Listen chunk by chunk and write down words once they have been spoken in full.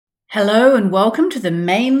Hello and welcome to the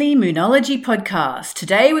Mainly Moonology podcast.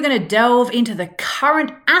 Today we're going to delve into the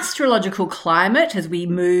current astrological climate as we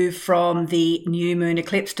move from the new moon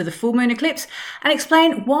eclipse to the full moon eclipse and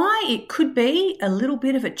explain why it could be a little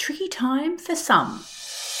bit of a tricky time for some.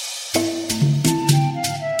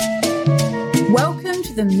 Welcome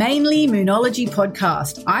to the Mainly Moonology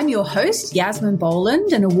podcast. I'm your host, Yasmin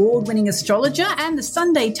Boland, an award-winning astrologer and the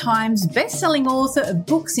Sunday Times best-selling author of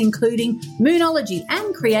books including Moonology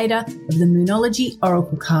and creator of the Moonology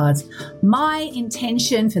Oracle cards. My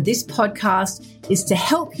intention for this podcast is to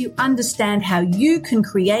help you understand how you can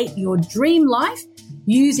create your dream life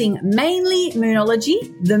using mainly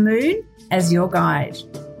Moonology, the moon, as your guide.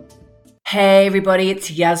 Hey everybody, it's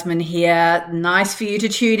Yasmin here. Nice for you to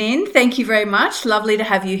tune in. Thank you very much. Lovely to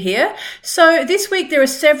have you here. So this week there are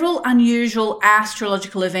several unusual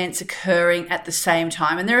astrological events occurring at the same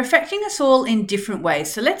time and they're affecting us all in different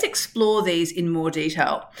ways. So let's explore these in more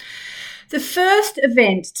detail. The first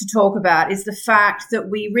event to talk about is the fact that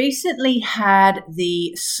we recently had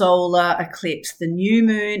the solar eclipse, the new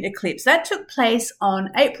moon eclipse. That took place on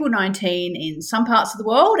April 19 in some parts of the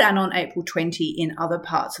world and on April 20 in other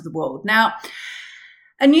parts of the world. Now,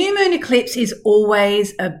 a new moon eclipse is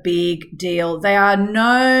always a big deal. They are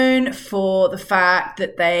known for the fact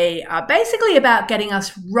that they are basically about getting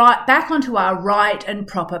us right back onto our right and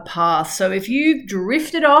proper path. So if you've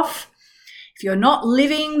drifted off, if you're not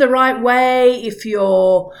living the right way, if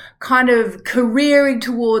you're kind of careering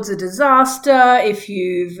towards a disaster, if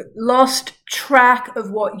you've lost track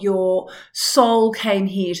of what your soul came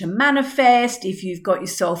here to manifest, if you've got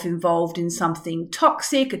yourself involved in something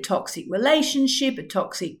toxic, a toxic relationship, a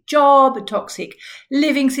toxic job, a toxic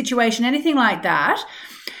living situation, anything like that,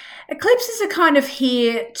 eclipses are kind of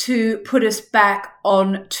here to put us back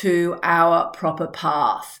onto our proper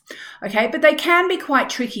path, okay? But they can be quite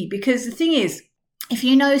tricky because the thing is, if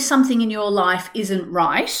you know something in your life isn't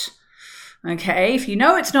right, okay, if you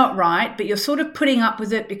know it's not right, but you're sort of putting up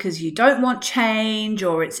with it because you don't want change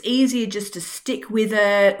or it's easier just to stick with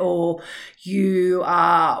it or you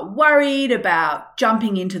are worried about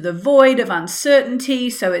jumping into the void of uncertainty,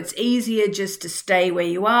 so it's easier just to stay where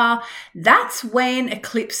you are, that's when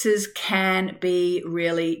eclipses can be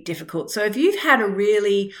really difficult. So if you've had a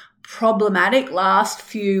really problematic last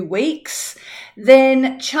few weeks,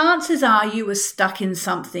 then chances are you were stuck in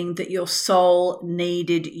something that your soul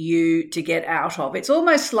needed you to get out of. It's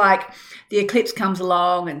almost like the eclipse comes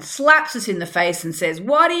along and slaps us in the face and says,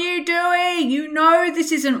 "What are you doing? You know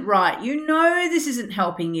this isn't right. You know this isn't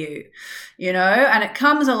helping you." You know, and it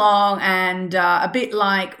comes along and a bit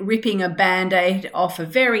like ripping a Band-Aid off a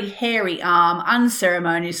very hairy arm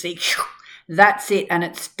unceremoniously, that's it and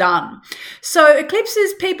it's done. So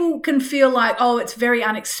eclipses, people can feel like, oh, it's very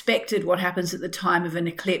unexpected what happens at the time of an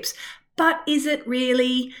eclipse. But is it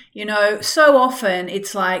really? You know, so often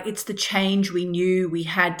it's like it's the change we knew we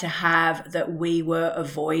had to have that we were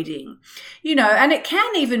avoiding. You know, and it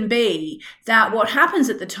can even be that what happens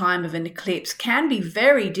at the time of an eclipse can be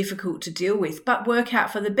very difficult to deal with, but work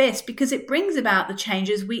out for the best because it brings about the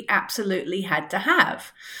changes we absolutely had to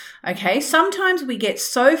have. Okay, sometimes we get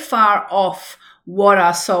so far off what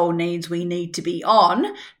our soul needs we need to be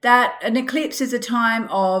on that an eclipse is a time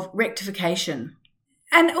of rectification.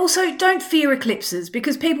 And also, don't fear eclipses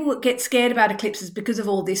because people get scared about eclipses because of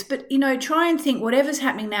all this. But, you know, try and think whatever's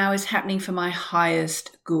happening now is happening for my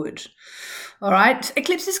highest good. All right.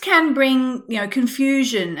 Eclipses can bring, you know,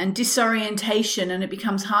 confusion and disorientation, and it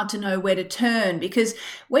becomes hard to know where to turn because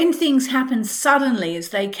when things happen suddenly, as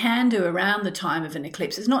they can do around the time of an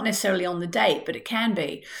eclipse, it's not necessarily on the date, but it can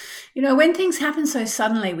be. You know, when things happen so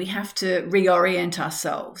suddenly, we have to reorient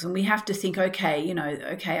ourselves and we have to think, okay, you know,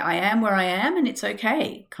 okay, I am where I am and it's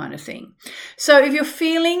okay kind of thing. So if you're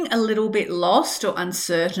feeling a little bit lost or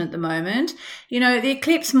uncertain at the moment, you know, the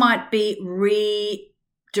eclipse might be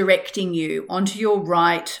redirecting you onto your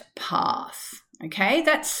right path. Okay,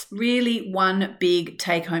 that's really one big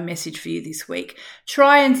take-home message for you this week.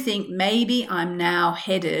 Try and think, maybe I'm now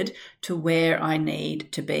headed to where I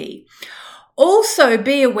need to be. Also,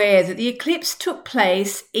 be aware that the eclipse took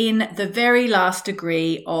place in the very last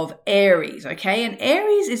degree of Aries, okay? And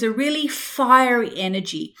Aries is a really fiery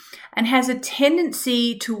energy and has a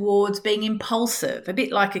tendency towards being impulsive, a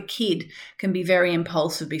bit like a kid can be very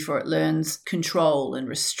impulsive before it learns control and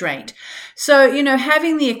restraint. So, you know,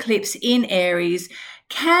 having the eclipse in Aries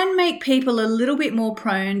can make people a little bit more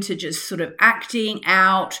prone to just sort of acting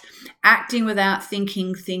without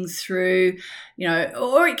thinking things through,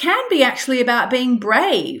 or it can be actually about being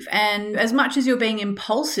brave. And as much as you're being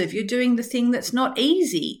impulsive, you're doing the thing that's not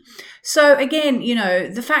easy. So again,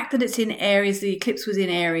 the fact that it's in Aries, the eclipse was in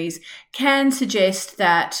Aries, can suggest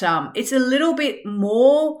that it's a little bit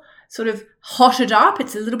more sort of hotted up.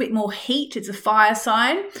 It's a little bit more heat. It's a fire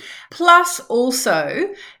sign. Plus also,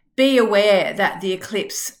 be aware that the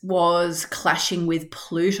eclipse was clashing with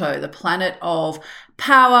Pluto, the planet of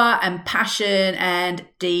power and passion and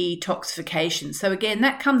detoxification. So again,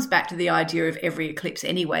 that comes back to the idea of every eclipse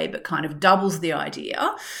anyway, but kind of doubles the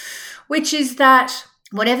idea, which is that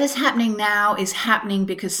whatever's happening now is happening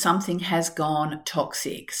because something has gone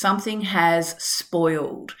toxic, something has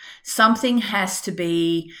spoiled, something has to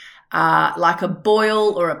be like a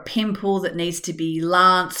boil or a pimple that needs to be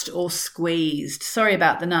lanced or squeezed. Sorry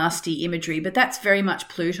about the nasty imagery, but that's very much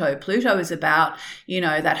Pluto. Pluto is about,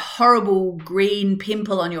 that horrible green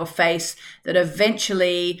pimple on your face that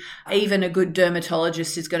eventually even a good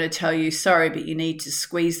dermatologist is going to tell you, sorry, but you need to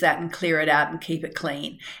squeeze that and clear it out and keep it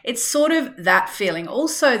clean. It's sort of that feeling.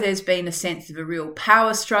 Also, there's been a sense of a real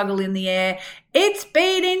power struggle in the air. It's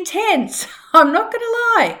been intense. I'm not going to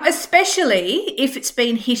lie, especially if it's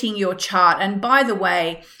been hitting your chart. And by the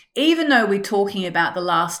way, even though we're talking about the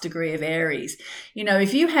last degree of Aries,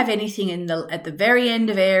 if you have anything at the very end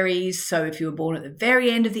of Aries, so if you were born at the very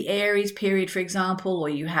end of the Aries period, for example, or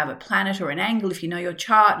you have a planet or an angle, if you know your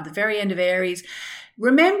chart at the very end of Aries,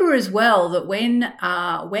 remember as well that when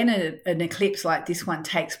an eclipse like this one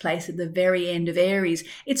takes place at the very end of Aries,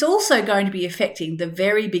 it's also going to be affecting the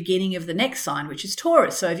very beginning of the next sign, which is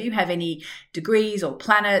Taurus. So if you have any degrees or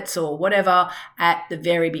planets or whatever at the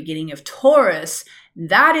very beginning of Taurus,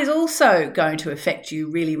 that is also going to affect you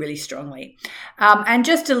really, really strongly. And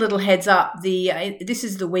just a little heads up, this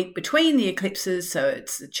is the week between the eclipses, so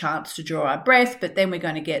it's a chance to draw our breath, but then we're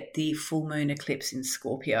going to get the full moon eclipse in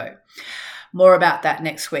Scorpio. More about that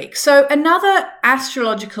next week. So another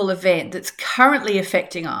astrological event that's currently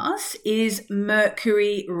affecting us is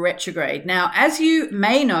Mercury retrograde. Now, as you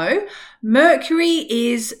may know, Mercury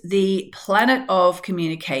is the planet of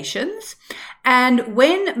communications. And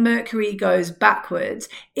when Mercury goes backwards,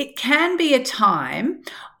 it can be a time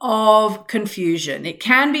of confusion. It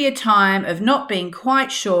can be a time of not being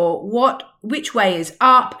quite sure which way is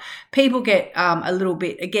up. People get a little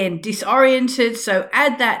bit, again, disoriented. So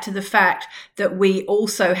add that to the fact that we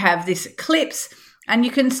also have this eclipse, and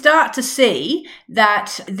you can start to see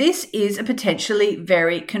that this is a potentially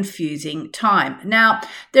very confusing time. Now,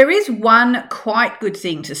 there is one quite good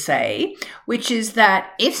thing to say, which is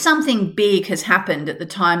that if something big has happened at the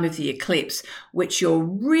time of the eclipse, which you're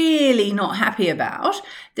really not happy about,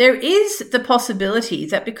 there is the possibility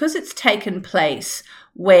that because it's taken place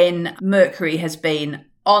when Mercury has been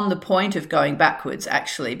on the point of going backwards,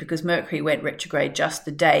 actually, because Mercury went retrograde just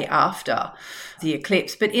the day after the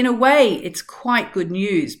eclipse. But in a way, it's quite good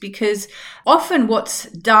news, because often what's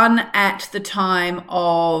done at the time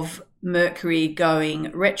of Mercury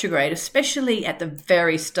going retrograde, especially at the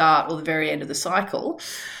very start or the very end of the cycle,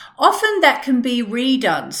 often that can be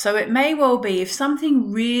redone. So it may well be if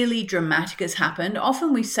something really dramatic has happened.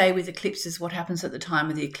 Often we say with eclipses, what happens at the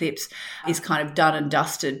time of the eclipse is kind of done and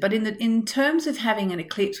dusted. But in terms of having an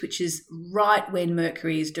eclipse, which is right when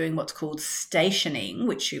Mercury is doing what's called stationing,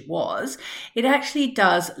 which it was, it actually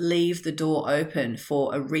does leave the door open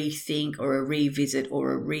for a rethink or a revisit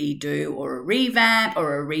or a redo or a revamp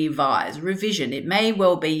or a revise, revision. It may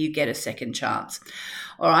well be you get a second chance.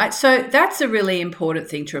 All right, so that's a really important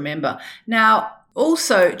thing to remember. Now,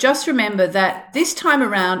 also, just remember that this time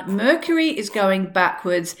around, Mercury is going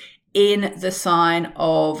backwards in the sign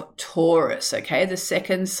of Taurus, okay, the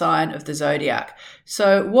second sign of the zodiac.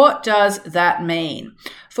 So what does that mean?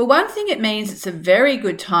 For one thing, it means it's a very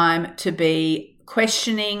good time to be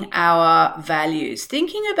questioning our values,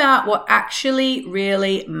 thinking about what actually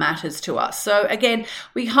really matters to us. So again,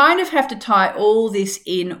 we kind of have to tie all this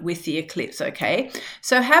in with the eclipse, okay?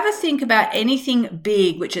 So have a think about anything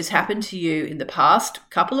big which has happened to you in the past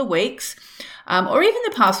couple of weeks, or even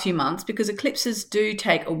the past few months, because eclipses do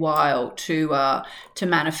take a while to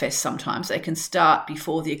manifest sometimes. They can start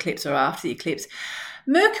before the eclipse or after the eclipse.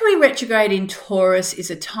 Mercury retrograde in Taurus is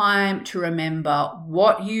a time to remember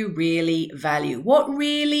what you really value, what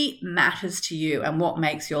really matters to you, and what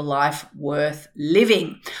makes your life worth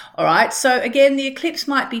living. All right. So again, the eclipse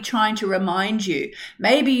might be trying to remind you.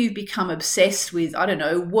 Maybe you've become obsessed with,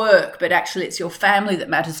 work, but actually it's your family that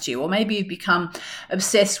matters to you. Or maybe you've become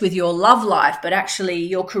obsessed with your love life, but actually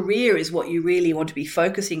your career is what you really want to be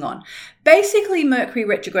focusing on. Basically, Mercury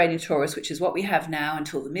retrograde in Taurus, which is what we have now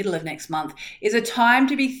until the middle of next month, is a time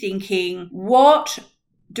to be thinking, what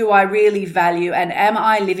do I really value, and am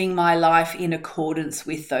I living my life in accordance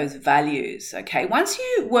with those values? Okay, once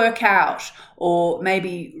you work out or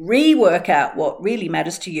maybe rework out what really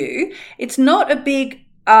matters to you, it's not a big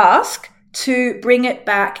ask to bring it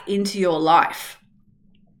back into your life.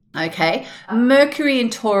 Okay, Mercury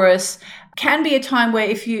in Taurus can be a time where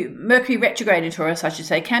Mercury retrograde in Taurus, I should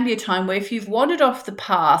say, can be a time where if you've wandered off the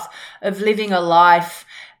path of living a life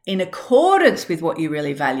in accordance with what you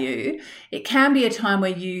really value, it can be a time where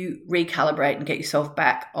you recalibrate and get yourself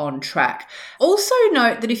back on track. Also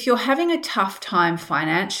note that if you're having a tough time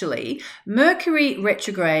financially, Mercury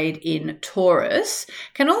retrograde in Taurus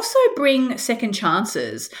can also bring second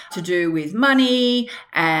chances to do with money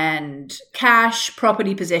and cash,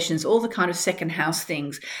 property possessions, all the kind of second house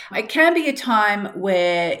things. It can be a time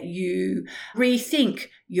where you rethink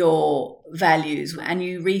your values and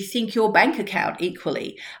you rethink your bank account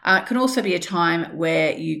equally. It can also be a time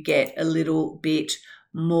where you get a little bit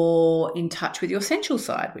more in touch with your sensual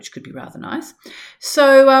side, which could be rather nice.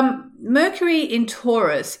 So Mercury in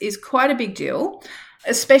Taurus is quite a big deal,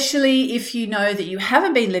 especially if you know that you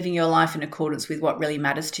haven't been living your life in accordance with what really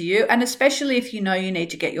matters to you, and especially if you know you need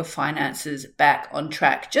to get your finances back on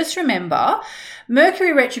track. Just remember,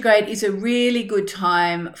 Mercury retrograde is a really good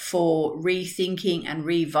time for rethinking and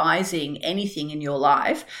revising anything in your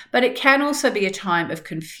life, but it can also be a time of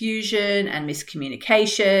confusion and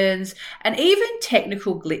miscommunications and even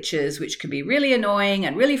technical glitches, which can be really annoying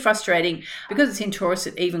and really frustrating. Because it's in Taurus,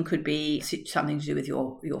 it even could be something to do with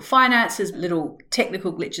your finances, little technical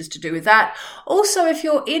glitches to do with that. Also, if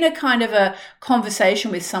you're in a kind of a conversation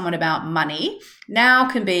with someone about money, now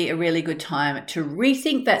can be a really good time to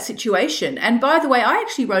rethink that situation. And by the way, I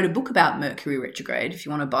actually wrote a book about Mercury retrograde if you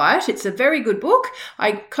want to buy it. It's a very good book.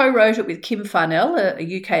 I co-wrote it with Kim Farnell,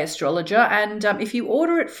 a UK astrologer. And if you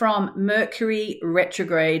order it from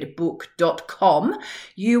mercuryretrogradebook.com,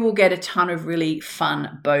 you will get a ton of really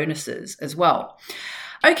fun bonuses as well.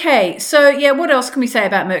 Okay, so what else can we say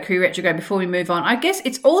about Mercury retrograde before we move on? I guess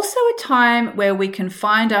it's also a time where we can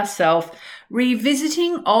find ourselves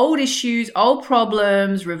revisiting old issues, old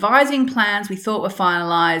problems, revising plans we thought were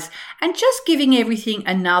finalized, and just giving everything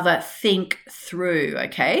another think through,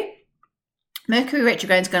 okay? Mercury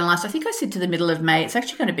retrograde is going to last, I think I said, to the middle of May. It's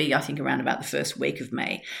actually going to be, I think, around about the first week of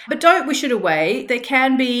May. But don't wish it away. There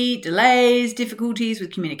can be delays, difficulties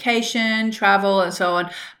with communication, travel, and so on.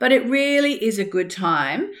 But it really is a good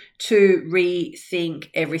time to rethink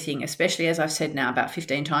everything, especially, as I've said now about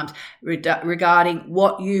 15 times, regarding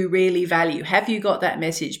what you really value. Have you got that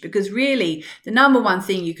message? Because really, the number one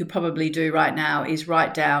thing you could probably do right now is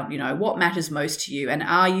write down, what matters most to you, and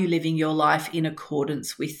are you living your life in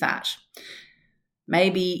accordance with that?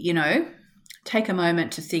 Maybe, take a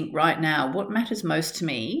moment to think right now, what matters most to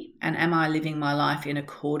me, and am I living my life in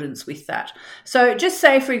accordance with that? So just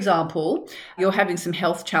say, for example, you're having some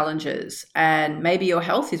health challenges and maybe your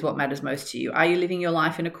health is what matters most to you. Are you living your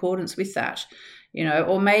life in accordance with that?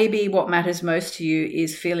 Or maybe what matters most to you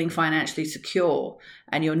is feeling financially secure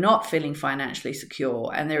and you're not feeling financially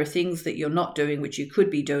secure and there are things that you're not doing which you could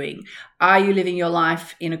be doing. Are you living your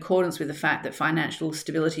life in accordance with the fact that financial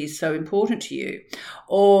stability is so important to you?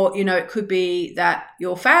 Or, it could be that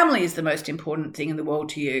your family is the most important thing in the world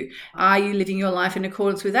to you. Are you living your life in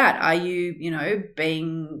accordance with that? Are you,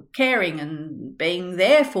 being caring and being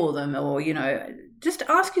there for them? Or, just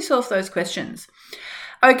ask yourself those questions.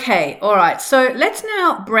 Okay, all right. So let's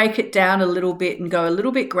now break it down a little bit and go a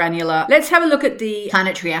little bit granular. Let's have a look at the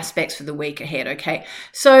planetary aspects for the week ahead, okay?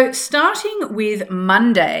 So starting with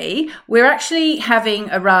Monday, we're actually having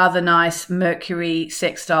a rather nice Mercury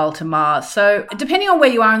sextile to Mars. So depending on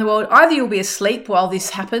where you are in the world, either you'll be asleep while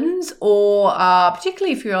this happens, or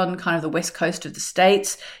particularly if you're on kind of the west coast of the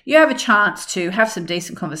States, you have a chance to have some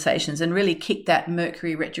decent conversations and really kick that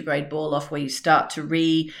Mercury retrograde ball off where you start to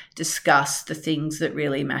rediscuss the things that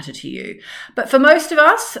really matter to you. But for most of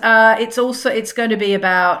us, it's going to be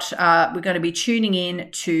about, we're going to be tuning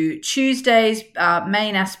in to Tuesday's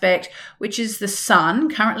main aspect, which is the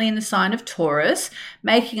Sun, currently in the sign of Taurus,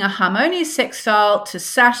 making a harmonious sextile to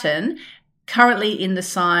Saturn, currently in the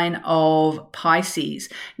sign of Pisces.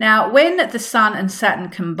 Now, when the Sun and Saturn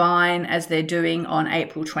combine as they're doing on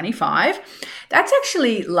April 25, that's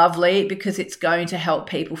actually lovely because it's going to help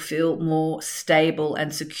people feel more stable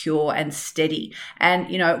and secure and steady. And,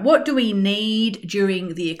 what do we need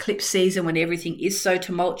during the eclipse season when everything is so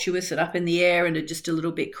tumultuous and up in the air and just a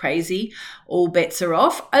little bit crazy? All bets are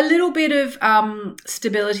off. A little bit of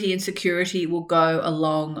stability and security will go a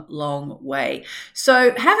long, long way.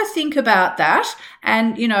 So have a think about that.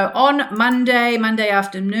 And, on Monday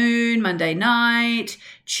afternoon, Monday night,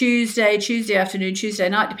 Tuesday afternoon, Tuesday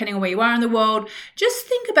night, depending on where you are in the world, just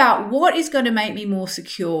think about what is going to make me more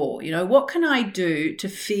secure. What can I do to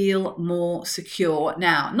feel more secure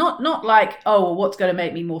now? Not like, what's going to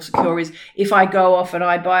make me more secure is if I go off and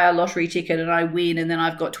I buy a lottery ticket and I win and then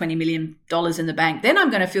I've got $20 million in the bank, then I'm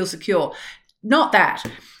going to feel secure. Not that.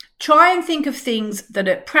 Try and think of things that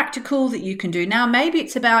are practical that you can do. Now, maybe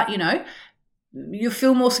it's about, you'll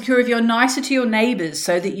feel more secure if you're nicer to your neighbors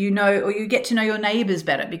so that or you get to know your neighbors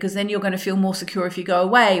better, because then you're going to feel more secure if you go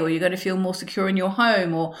away, or you're going to feel more secure in your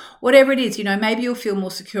home, or whatever it is. Maybe you'll feel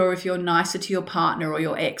more secure if you're nicer to your partner or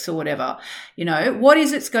your ex or whatever. What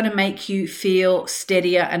is it's going to make you feel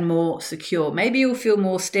steadier and more secure? Maybe you'll feel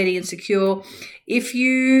more steady and secure if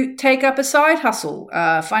you take up a side hustle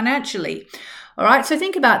financially. All right, so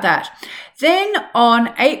think about that. Then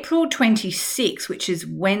on April 26, which is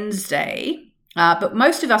Wednesday, but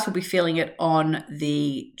most of us will be feeling it on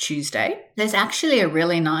the Tuesday, there's actually a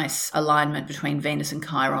really nice alignment between Venus and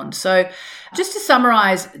Chiron. So just to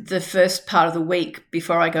summarize the first part of the week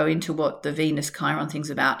before I go into what the Venus-Chiron thing's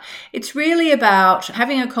about, it's really about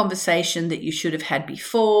having a conversation that you should have had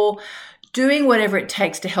before, doing whatever it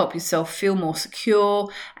takes to help yourself feel more secure,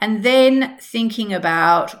 and then thinking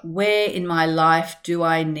about where in my life do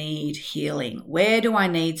I need healing? Where do I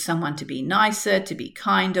need someone to be nicer, to be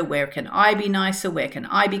kinder? Where can I be nicer? Where can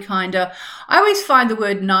I be kinder? I always find the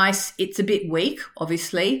word nice, it's a bit weak,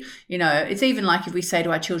 obviously. It's even like if we say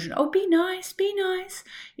to our children, be nice, be nice.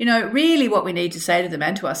 Really what we need to say to them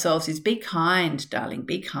and to ourselves is be kind, darling,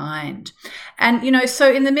 be kind. And, so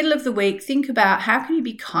in the middle of the week, think about how can you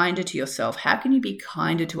be kinder to yourself? How can you be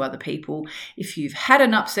kinder to other people? If you've had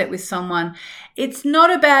an upset with someone, it's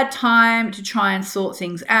not a bad time to try and sort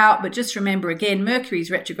things out. But just remember, again,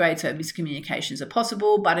 Mercury's retrograde, so miscommunications are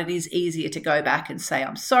possible, but it is easier to go back and say,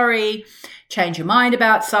 I'm sorry, change your mind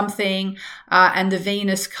about something. And the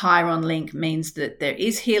Venus-Chiron link means that there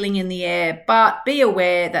is healing in the air, but be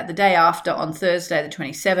aware that the day after, on Thursday, the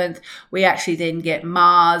 27th, we actually then get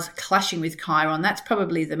Mars clashing with Chiron. That's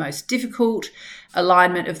probably the most difficult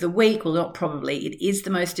alignment of the week. Well, not probably, it is the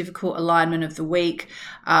most difficult alignment of the week.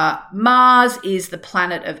 Mars is the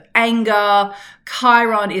planet of anger.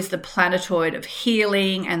 Chiron is the planetoid of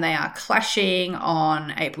healing, and they are clashing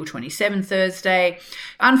on April 27, Thursday.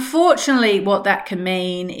 Unfortunately, what that can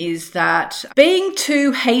mean is that being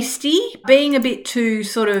too hasty, being a bit too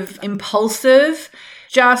sort of impulsive,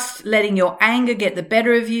 just letting your anger get the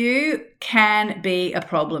better of you can be a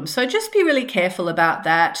problem. So just be really careful about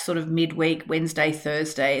that sort of midweek, Wednesday,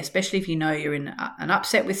 Thursday, especially if you're in an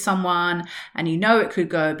upset with someone and it could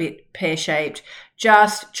go a bit pear-shaped.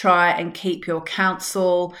 Just try and keep your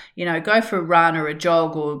counsel, go for a run or a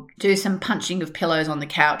jog or do some punching of pillows on the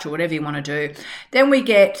couch or whatever you want to do. Then we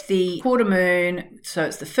get the quarter moon. So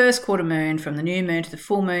it's the first quarter moon from the new moon to the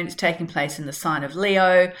full moon. It's taking place in the sign of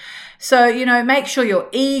Leo. So, make sure your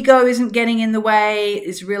ego isn't getting in the way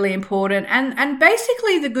is really important. And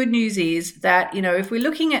basically the good news is that, if we're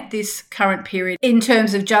looking at this current period in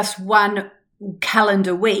terms of just one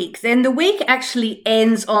calendar week, then the week actually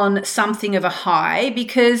ends on something of a high,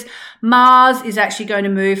 because Mars is actually going to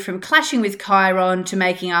move from clashing with Chiron to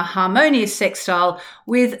making a harmonious sextile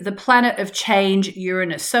with the planet of change,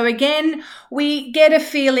 Uranus. So again, we get a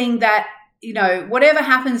feeling that whatever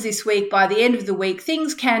happens this week, by the end of the week,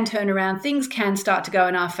 things can turn around, things can start to go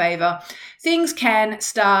in our favor, things can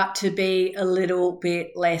start to be a little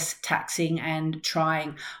bit less taxing and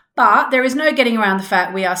trying. But there is no getting around the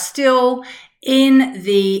fact we are still in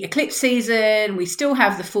the eclipse season. We still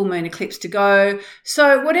have the full moon eclipse to go.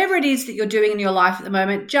 So whatever it is that you're doing in your life at the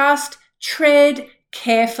moment, just tread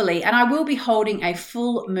carefully. And I will be holding a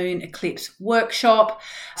full moon eclipse workshop.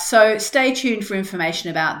 So stay tuned for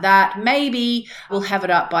information about that. Maybe we'll have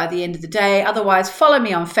it up by the end of the day. Otherwise, follow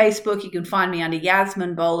me on Facebook. You can find me under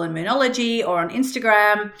Yasmin Boland Moonology, or on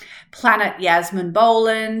Instagram, Planet Yasmin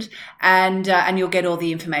Boland, and you'll get all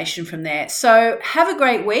the information from there. So have a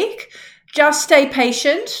great week. Just stay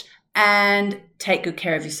patient and take good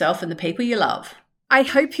care of yourself and the people you love. I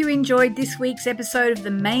hope you enjoyed this week's episode of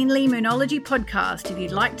the Mainly Moonology podcast. If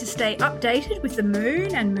you'd like to stay updated with the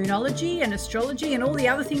moon and moonology and astrology and all the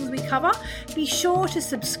other things we cover, be sure to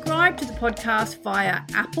subscribe to the podcast via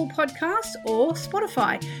Apple Podcasts or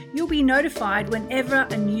Spotify. You'll be notified whenever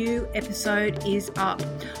a new episode is up.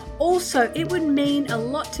 Also, it would mean a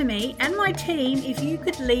lot to me and my team if you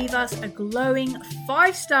could leave us a glowing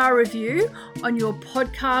 5-star review on your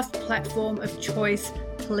podcast platform of choice,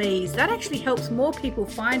 please. That actually helps more people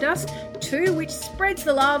find us too, which spreads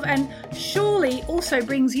the love and surely also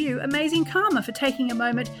brings you amazing karma for taking a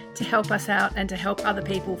moment to help us out and to help other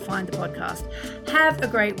people find the podcast. Have a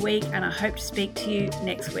great week, and I hope to speak to you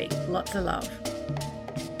next week. Lots of love.